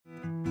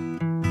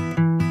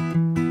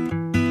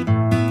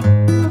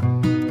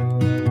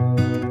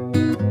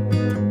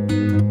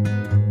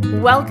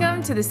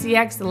Welcome to the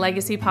CX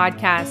Legacy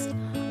Podcast.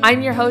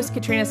 I'm your host,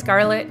 Katrina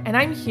Scarlett, and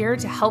I'm here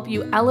to help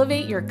you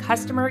elevate your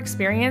customer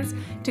experience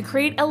to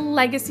create a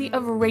legacy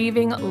of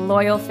raving,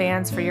 loyal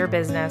fans for your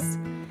business.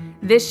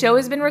 This show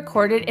has been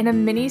recorded in a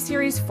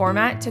mini-series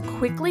format to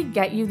quickly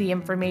get you the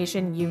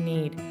information you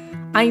need.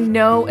 I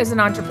know as an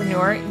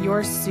entrepreneur,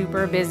 you're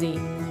super busy.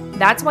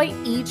 That's why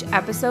each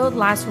episode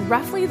lasts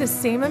roughly the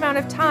same amount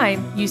of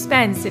time you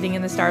spend sitting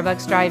in the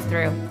Starbucks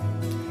drive-thru.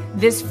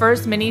 This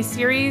first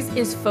mini-series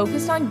is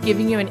focused on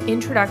giving you an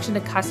introduction to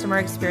customer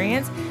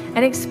experience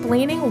and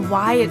explaining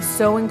why it's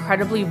so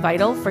incredibly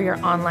vital for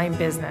your online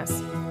business.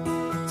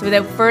 So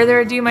without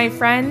further ado, my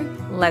friend,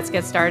 let's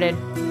get started.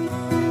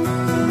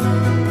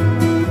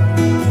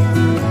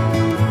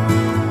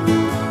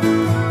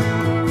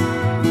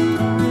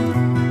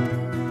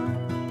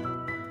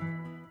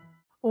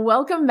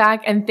 Welcome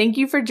back, and thank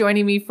you for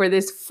joining me for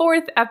this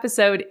fourth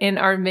episode in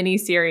our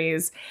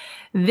mini-series.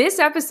 This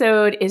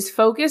episode is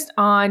focused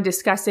on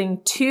discussing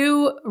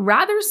two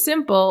rather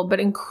simple but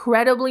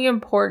incredibly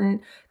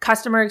important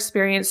customer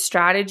experience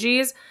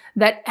strategies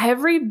that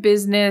every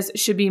business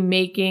should be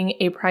making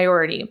a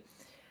priority.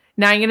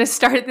 Now, I'm going to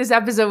start this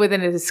episode with a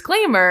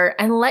disclaimer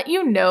and let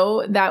you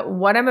know that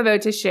what I'm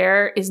about to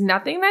share is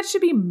nothing that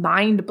should be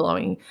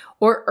mind-blowing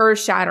or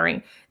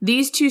earth-shattering.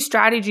 These two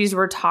strategies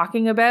we're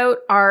talking about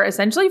are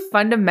essentially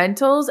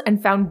fundamentals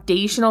and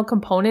foundational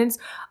components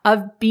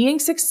of being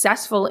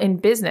successful in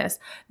business.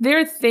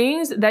 They're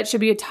things that should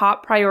be a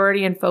top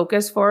priority and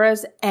focus for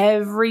us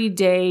every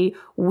day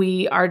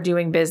we are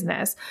doing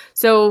business.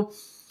 So,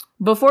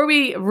 before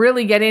we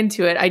really get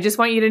into it, I just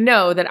want you to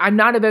know that I'm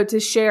not about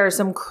to share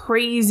some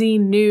crazy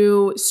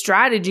new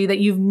strategy that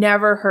you've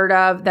never heard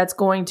of that's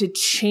going to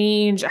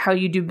change how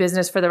you do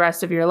business for the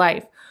rest of your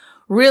life.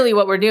 Really,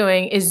 what we're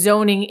doing is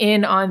zoning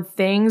in on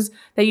things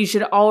that you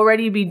should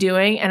already be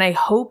doing, and I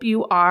hope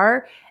you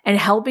are, and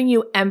helping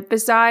you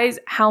emphasize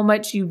how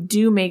much you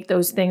do make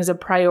those things a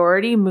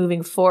priority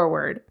moving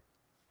forward.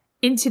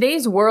 In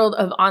today's world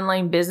of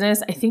online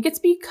business, I think it's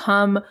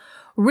become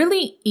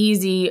really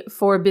easy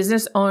for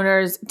business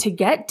owners to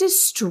get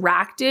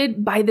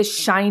distracted by the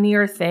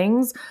shinier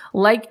things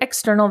like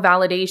external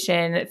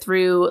validation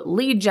through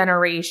lead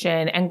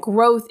generation and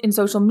growth in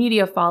social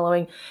media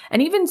following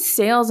and even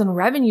sales and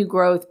revenue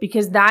growth,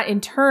 because that in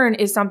turn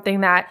is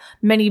something that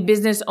many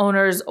business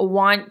owners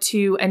want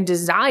to and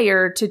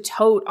desire to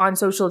tote on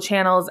social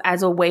channels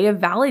as a way of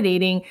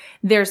validating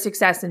their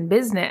success in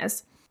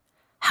business.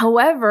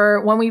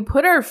 However, when we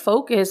put our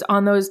focus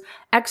on those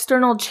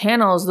external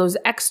channels, those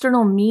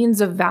external means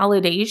of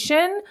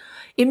validation,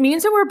 it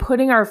means that we're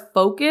putting our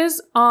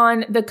focus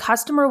on the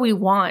customer we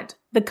want,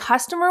 the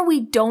customer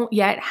we don't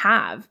yet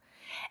have.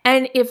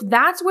 And if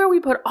that's where we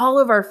put all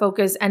of our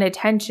focus and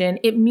attention,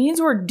 it means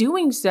we're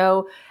doing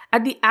so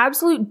at the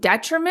absolute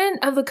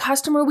detriment of the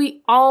customer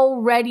we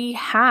already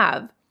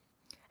have.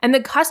 And the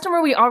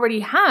customer we already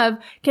have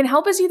can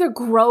help us either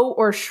grow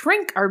or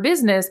shrink our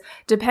business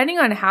depending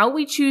on how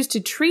we choose to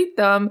treat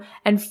them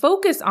and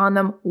focus on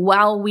them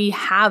while we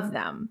have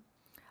them.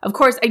 Of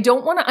course, I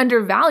don't want to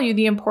undervalue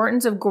the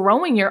importance of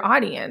growing your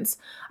audience.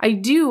 I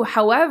do,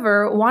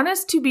 however, want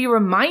us to be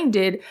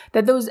reminded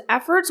that those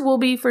efforts will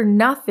be for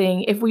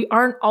nothing if we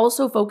aren't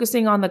also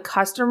focusing on the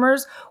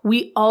customers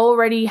we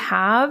already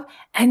have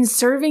and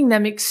serving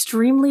them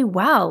extremely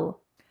well.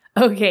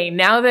 Okay,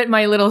 now that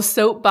my little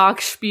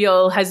soapbox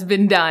spiel has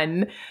been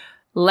done,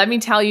 let me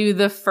tell you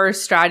the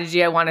first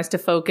strategy I want us to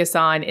focus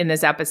on in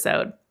this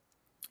episode.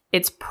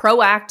 It's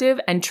proactive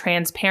and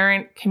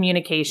transparent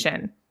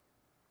communication.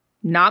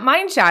 Not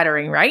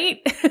mind-shattering, right?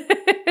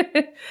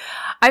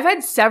 I've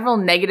had several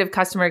negative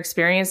customer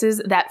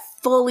experiences that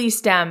fully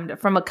stemmed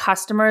from a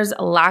customer's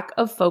lack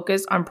of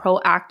focus on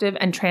proactive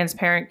and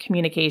transparent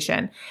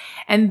communication.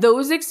 And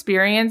those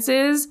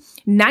experiences,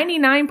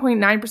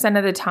 99.9%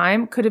 of the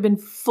time, could have been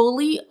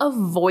fully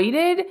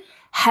avoided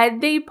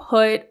had they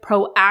put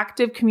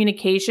proactive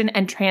communication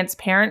and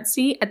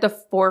transparency at the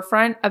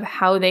forefront of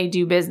how they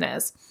do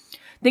business.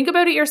 Think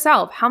about it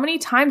yourself. How many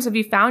times have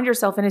you found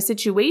yourself in a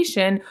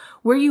situation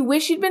where you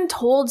wish you'd been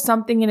told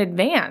something in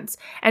advance,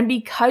 and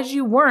because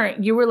you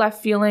weren't, you were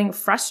left feeling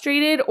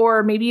frustrated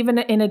or maybe even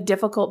in a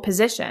difficult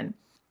position?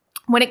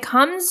 When it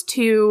comes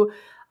to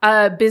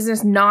a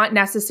business not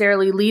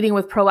necessarily leading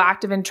with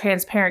proactive and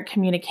transparent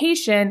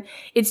communication,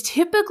 it's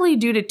typically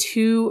due to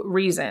two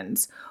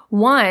reasons.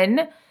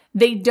 One,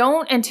 they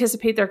don't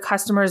anticipate their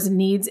customers'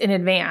 needs in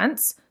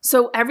advance,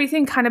 so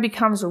everything kind of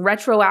becomes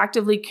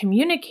retroactively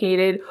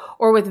communicated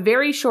or with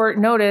very short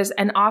notice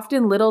and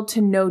often little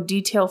to no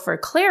detail for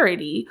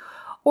clarity.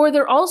 Or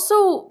they're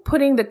also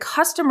putting the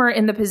customer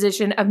in the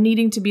position of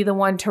needing to be the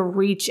one to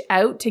reach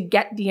out to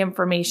get the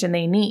information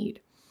they need.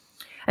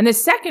 And the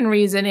second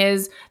reason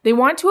is they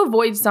want to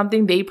avoid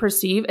something they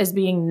perceive as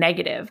being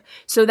negative.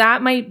 So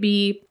that might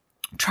be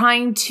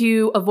trying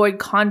to avoid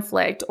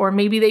conflict, or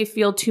maybe they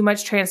feel too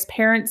much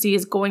transparency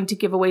is going to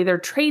give away their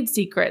trade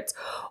secrets,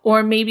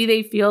 or maybe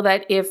they feel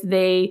that if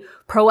they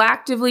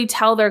proactively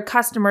tell their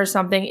customers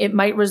something, it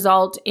might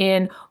result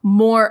in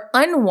more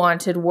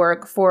unwanted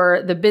work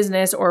for the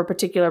business or a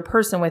particular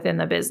person within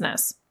the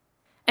business.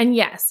 And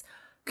yes,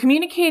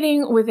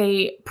 communicating with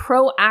a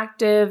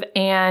proactive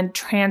and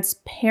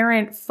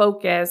transparent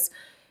focus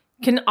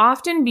can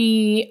often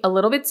be a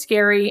little bit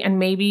scary and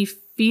maybe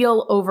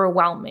feel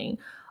overwhelming.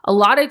 A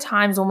lot of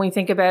times when we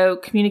think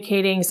about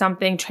communicating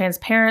something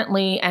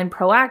transparently and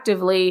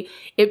proactively,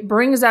 it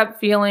brings up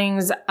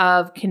feelings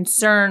of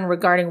concern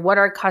regarding what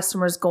our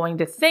customer is going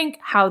to think,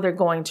 how they're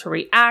going to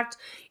react.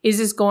 Is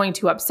this going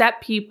to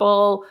upset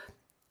people?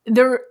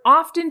 There are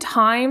often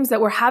times that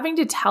we're having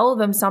to tell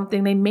them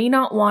something they may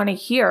not want to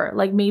hear.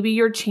 Like maybe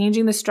you're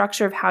changing the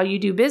structure of how you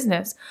do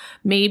business.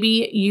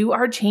 Maybe you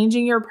are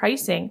changing your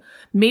pricing.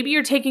 Maybe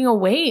you're taking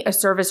away a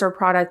service or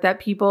product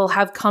that people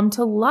have come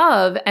to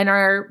love and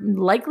are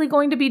likely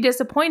going to be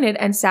disappointed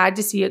and sad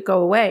to see it go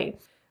away.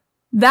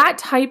 That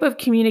type of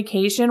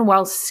communication,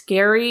 while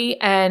scary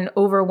and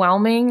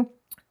overwhelming,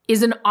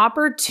 is an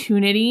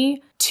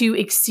opportunity to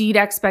exceed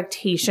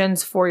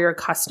expectations for your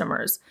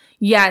customers.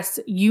 Yes,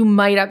 you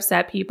might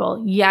upset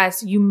people.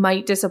 Yes, you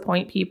might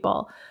disappoint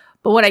people.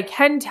 But what I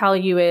can tell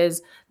you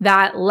is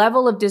that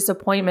level of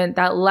disappointment,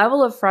 that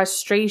level of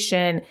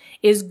frustration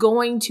is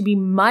going to be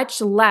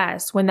much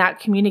less when that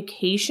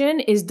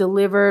communication is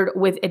delivered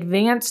with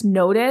advance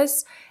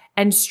notice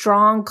and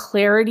strong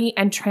clarity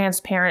and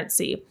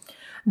transparency.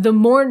 The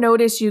more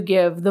notice you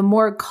give, the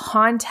more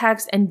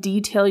context and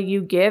detail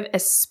you give,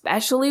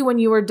 especially when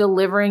you are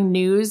delivering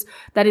news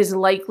that is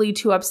likely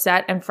to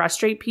upset and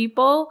frustrate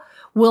people,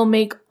 will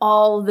make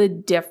all the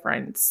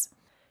difference.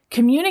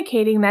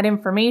 Communicating that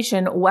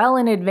information well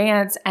in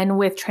advance and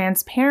with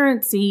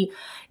transparency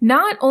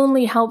not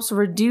only helps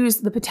reduce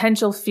the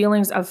potential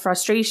feelings of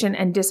frustration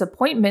and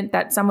disappointment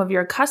that some of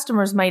your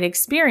customers might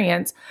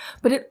experience,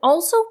 but it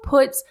also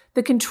puts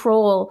the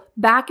control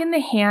back in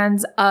the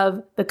hands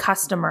of the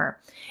customer.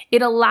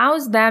 It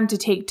allows them to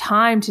take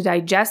time to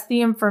digest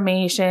the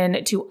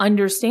information, to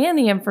understand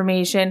the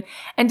information,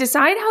 and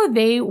decide how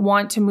they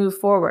want to move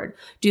forward.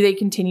 Do they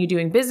continue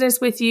doing business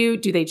with you?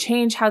 Do they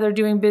change how they're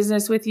doing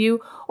business with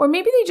you? Or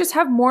maybe they just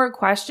have more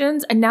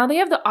questions and now they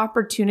have the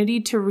opportunity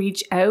to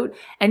reach out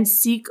and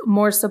seek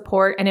more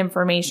support and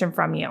information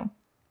from you.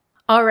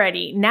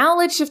 Alrighty, now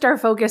let's shift our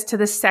focus to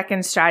the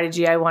second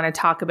strategy I want to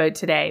talk about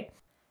today.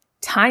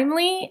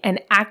 Timely and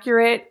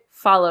accurate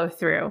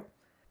follow-through.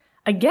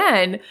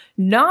 Again,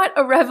 not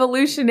a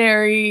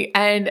revolutionary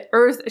and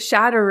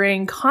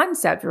earth-shattering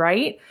concept,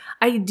 right?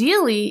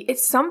 Ideally,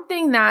 it's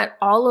something that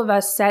all of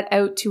us set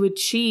out to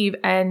achieve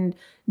and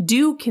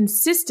do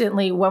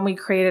consistently when we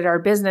created our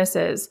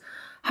businesses.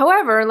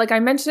 However, like I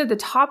mentioned at the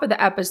top of the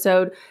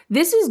episode,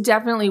 this is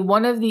definitely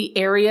one of the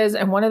areas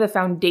and one of the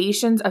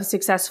foundations of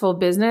successful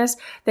business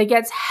that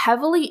gets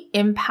heavily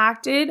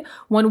impacted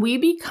when we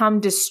become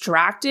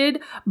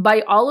distracted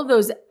by all of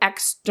those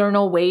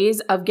external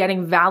ways of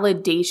getting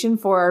validation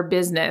for our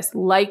business,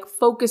 like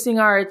focusing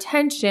our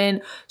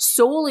attention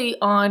solely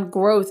on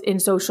growth in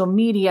social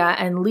media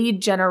and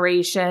lead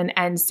generation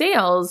and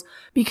sales,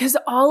 because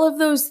all of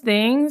those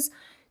things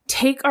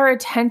take our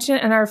attention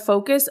and our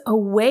focus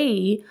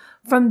away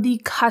from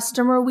the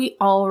customer we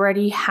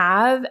already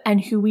have and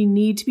who we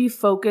need to be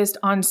focused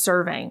on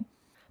serving.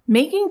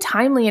 Making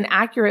timely and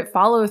accurate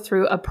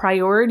follow-through a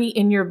priority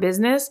in your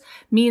business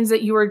means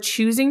that you are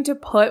choosing to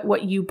put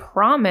what you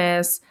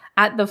promise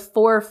at the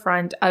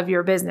forefront of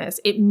your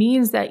business. It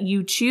means that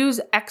you choose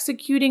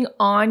executing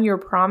on your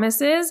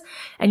promises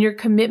and your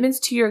commitments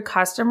to your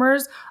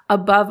customers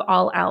above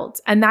all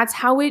else. And that's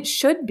how it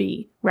should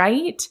be,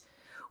 right?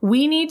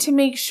 We need to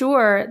make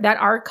sure that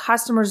our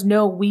customers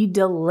know we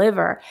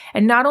deliver.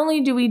 And not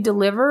only do we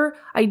deliver,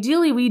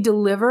 ideally we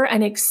deliver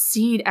and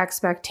exceed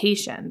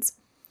expectations.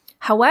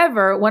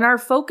 However, when our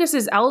focus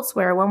is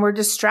elsewhere, when we're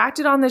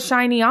distracted on the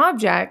shiny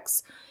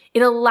objects,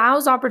 it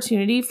allows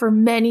opportunity for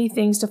many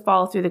things to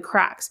fall through the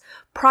cracks.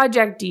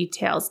 Project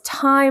details,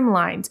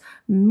 timelines,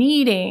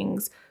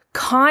 meetings,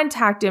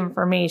 contact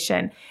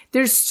information.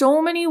 There's so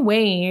many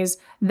ways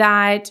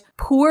that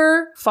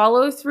poor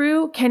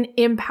follow-through can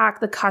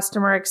impact the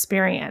customer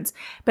experience.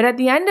 But at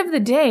the end of the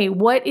day,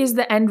 what is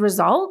the end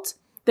result?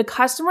 The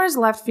customer is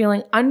left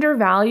feeling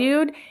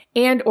undervalued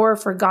and or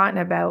forgotten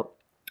about.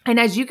 And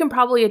as you can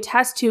probably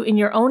attest to in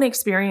your own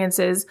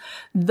experiences,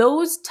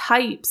 those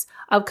types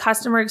of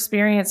customer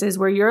experiences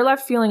where you're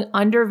left feeling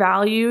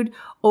undervalued,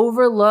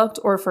 overlooked,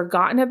 or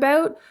forgotten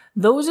about,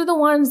 those are the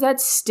ones that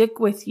stick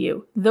with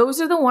you.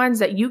 Those are the ones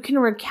that you can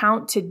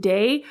recount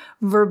today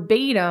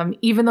verbatim,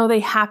 even though they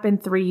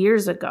happened 3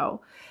 years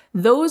ago.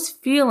 Those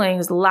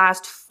feelings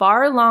last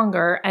far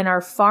longer and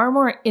are far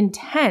more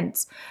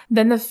intense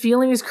than the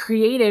feelings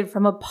created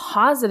from a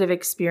positive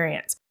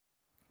experience.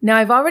 Now,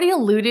 I've already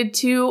alluded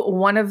to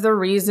one of the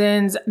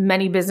reasons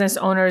many business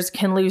owners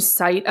can lose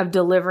sight of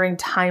delivering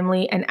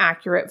timely and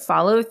accurate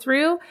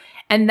follow-through,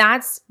 and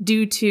that's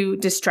due to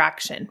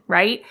distraction,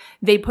 right?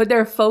 They put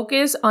their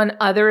focus on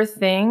other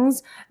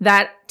things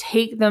that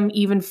take them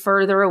even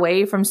further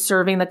away from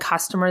serving the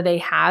customer they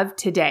have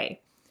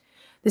today.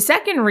 The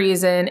second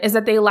reason is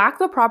that they lack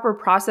the proper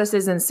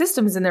processes and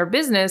systems in their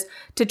business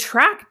to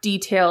track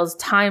details,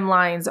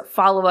 timelines,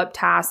 follow-up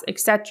tasks,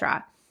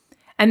 etc.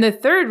 And the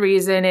third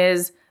reason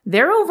is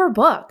they're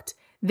overbooked.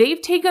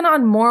 They've taken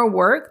on more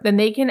work than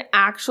they can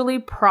actually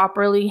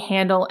properly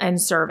handle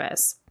and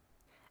service.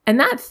 And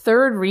that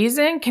third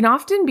reason can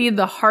often be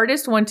the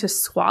hardest one to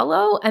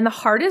swallow and the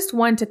hardest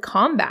one to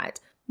combat.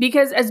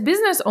 Because as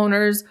business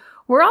owners,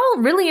 we're all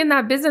really in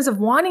that business of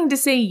wanting to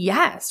say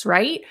yes,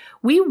 right?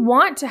 We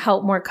want to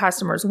help more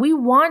customers. We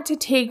want to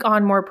take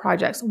on more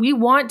projects. We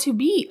want to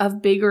be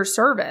of bigger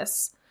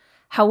service.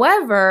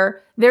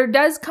 However, there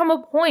does come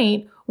a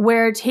point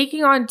where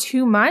taking on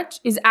too much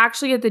is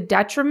actually at the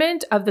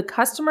detriment of the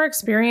customer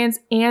experience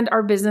and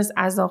our business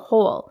as a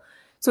whole.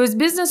 So as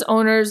business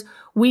owners,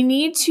 we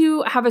need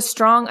to have a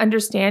strong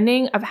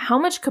understanding of how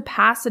much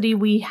capacity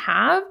we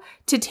have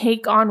to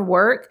take on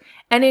work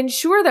and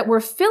ensure that we're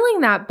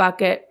filling that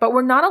bucket, but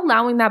we're not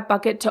allowing that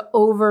bucket to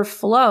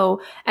overflow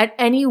at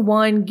any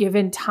one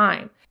given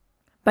time.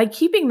 By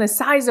keeping the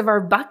size of our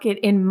bucket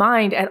in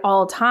mind at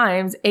all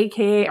times,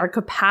 aka our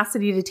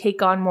capacity to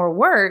take on more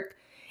work,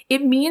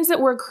 it means that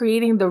we're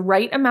creating the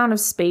right amount of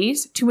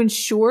space to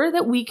ensure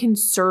that we can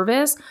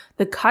service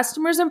the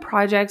customers and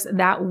projects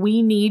that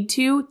we need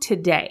to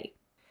today.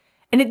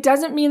 And it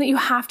doesn't mean that you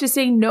have to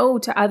say no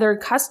to other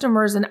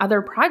customers and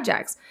other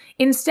projects.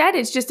 Instead,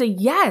 it's just a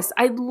yes,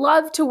 I'd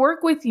love to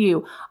work with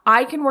you.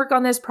 I can work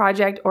on this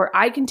project, or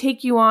I can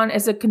take you on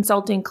as a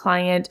consulting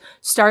client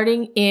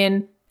starting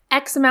in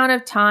X amount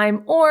of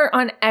time or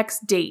on X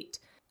date.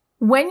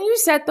 When you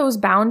set those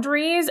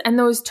boundaries and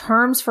those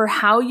terms for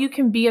how you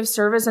can be of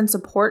service and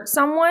support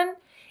someone,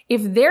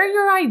 if they're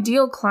your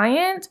ideal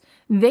client,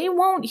 they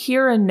won't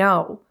hear a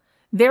no.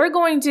 They're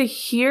going to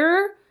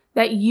hear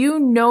that you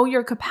know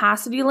your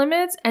capacity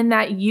limits and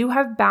that you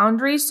have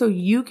boundaries so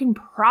you can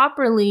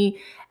properly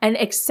and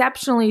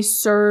exceptionally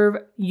serve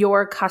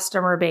your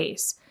customer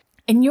base.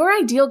 And your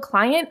ideal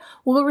client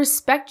will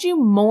respect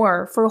you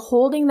more for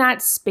holding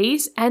that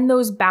space and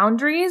those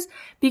boundaries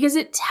because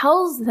it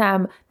tells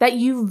them that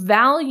you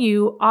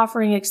value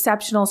offering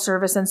exceptional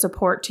service and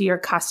support to your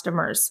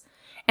customers.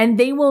 And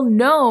they will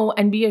know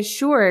and be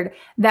assured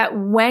that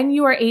when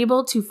you are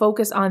able to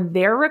focus on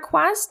their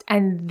request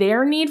and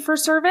their need for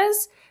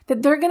service,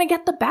 that they're going to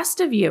get the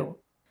best of you.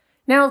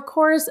 Now, of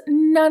course,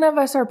 none of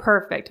us are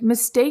perfect.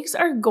 Mistakes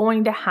are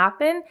going to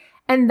happen,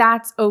 and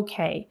that's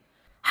okay.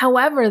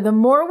 However, the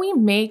more we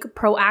make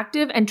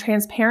proactive and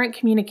transparent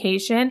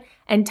communication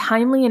and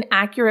timely and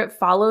accurate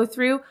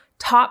follow-through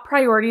top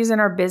priorities in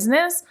our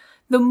business,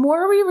 the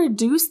more we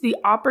reduce the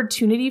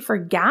opportunity for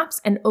gaps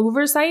and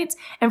oversights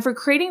and for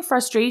creating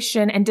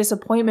frustration and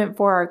disappointment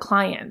for our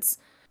clients.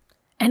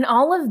 And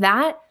all of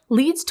that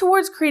leads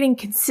towards creating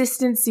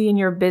consistency in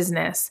your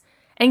business.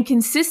 And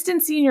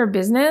consistency in your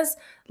business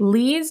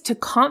leads to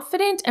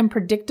confident and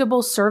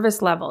predictable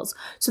service levels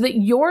so that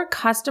your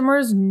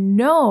customers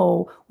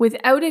know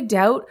without a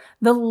doubt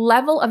the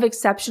level of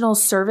exceptional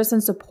service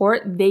and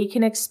support they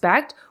can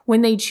expect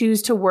when they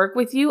choose to work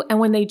with you and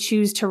when they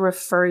choose to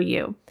refer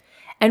you.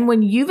 And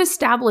when you've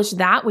established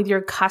that with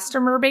your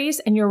customer base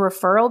and your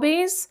referral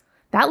base,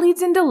 that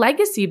leads into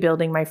legacy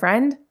building, my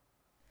friend.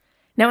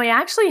 Now, I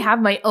actually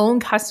have my own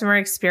customer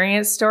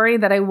experience story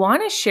that I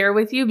want to share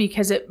with you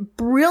because it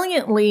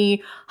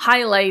brilliantly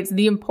highlights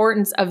the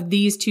importance of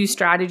these two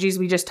strategies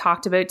we just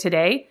talked about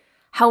today.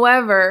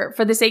 However,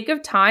 for the sake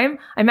of time,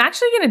 I'm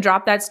actually going to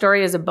drop that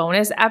story as a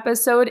bonus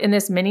episode in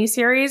this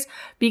mini-series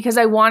because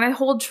I want to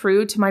hold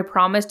true to my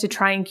promise to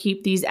try and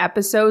keep these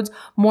episodes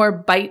more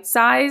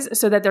bite-sized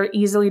so that they're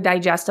easily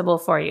digestible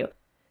for you.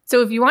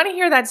 So if you want to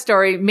hear that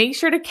story, make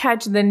sure to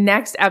catch the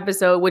next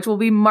episode, which will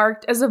be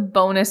marked as a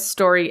bonus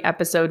story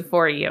episode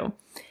for you.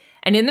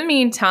 And in the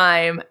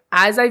meantime,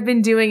 as I've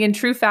been doing in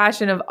true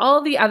fashion of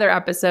all the other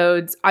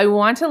episodes, I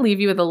want to leave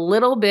you with a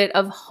little bit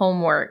of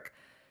homework.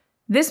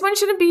 This one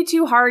shouldn't be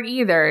too hard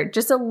either,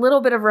 just a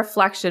little bit of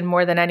reflection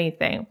more than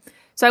anything.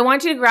 So I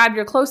want you to grab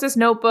your closest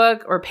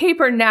notebook or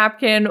paper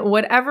napkin,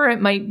 whatever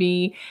it might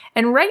be,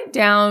 and write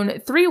down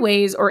 3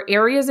 ways or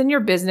areas in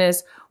your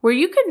business where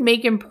you could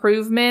make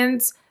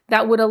improvements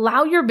that would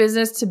allow your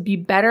business to be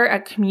better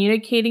at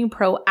communicating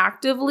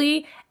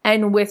proactively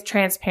and with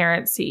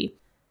transparency.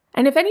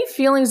 And if any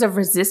feelings of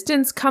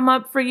resistance come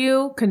up for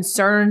you,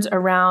 concerns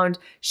around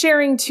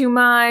sharing too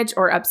much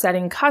or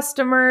upsetting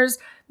customers,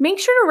 make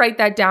sure to write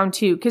that down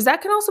too, because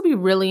that can also be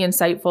really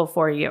insightful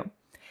for you.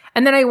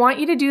 And then I want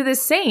you to do the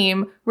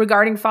same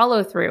regarding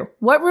follow through.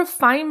 What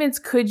refinements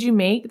could you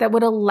make that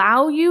would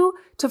allow you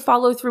to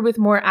follow through with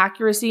more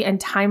accuracy and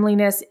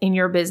timeliness in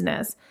your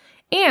business?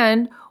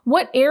 And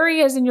what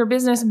areas in your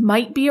business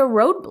might be a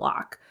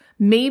roadblock?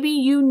 Maybe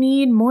you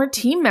need more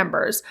team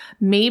members.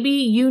 Maybe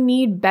you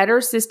need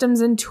better systems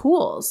and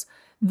tools.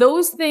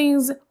 Those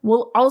things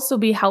will also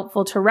be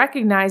helpful to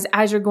recognize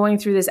as you're going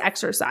through this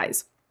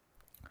exercise.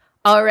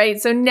 All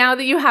right, so now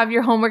that you have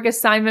your homework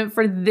assignment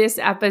for this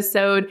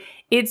episode,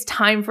 it's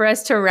time for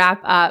us to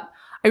wrap up.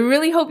 I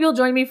really hope you'll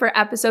join me for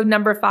episode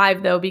number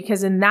 5, though,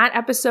 because in that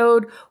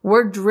episode,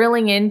 we're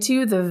drilling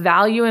into the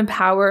value and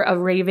power of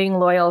raving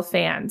loyal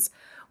fans.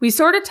 We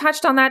sort of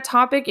touched on that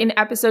topic in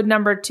episode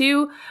number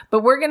 2,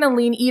 but we're going to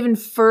lean even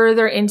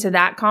further into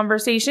that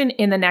conversation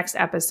in the next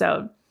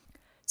episode.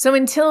 So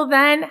until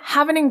then,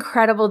 have an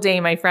incredible day,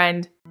 my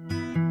friend.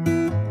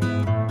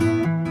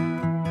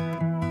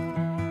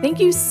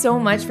 Thank you so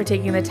much for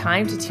taking the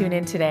time to tune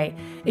in today.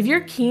 If you're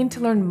keen to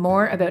learn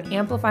more about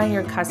amplifying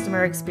your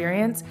customer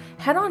experience,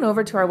 head on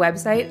over to our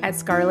website at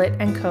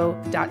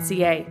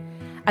scarlettandco.ca.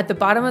 At the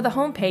bottom of the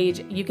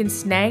homepage, you can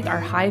snag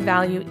our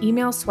high-value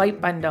email swipe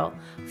bundle,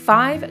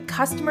 5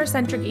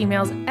 customer-centric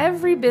emails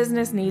every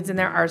business needs in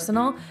their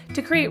arsenal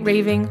to create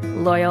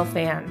raving, loyal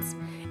fans.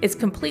 It's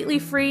completely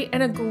free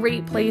and a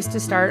great place to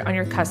start on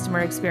your customer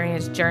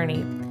experience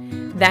journey.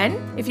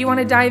 Then, if you want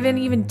to dive in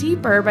even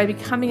deeper by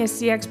becoming a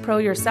CX Pro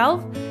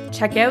yourself,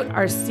 check out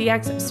our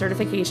CX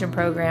certification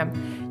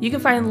program. You can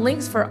find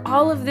links for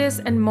all of this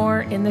and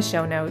more in the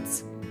show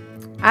notes.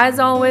 As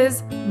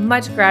always,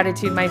 much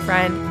gratitude, my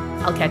friend.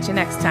 I'll catch you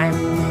next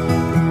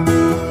time.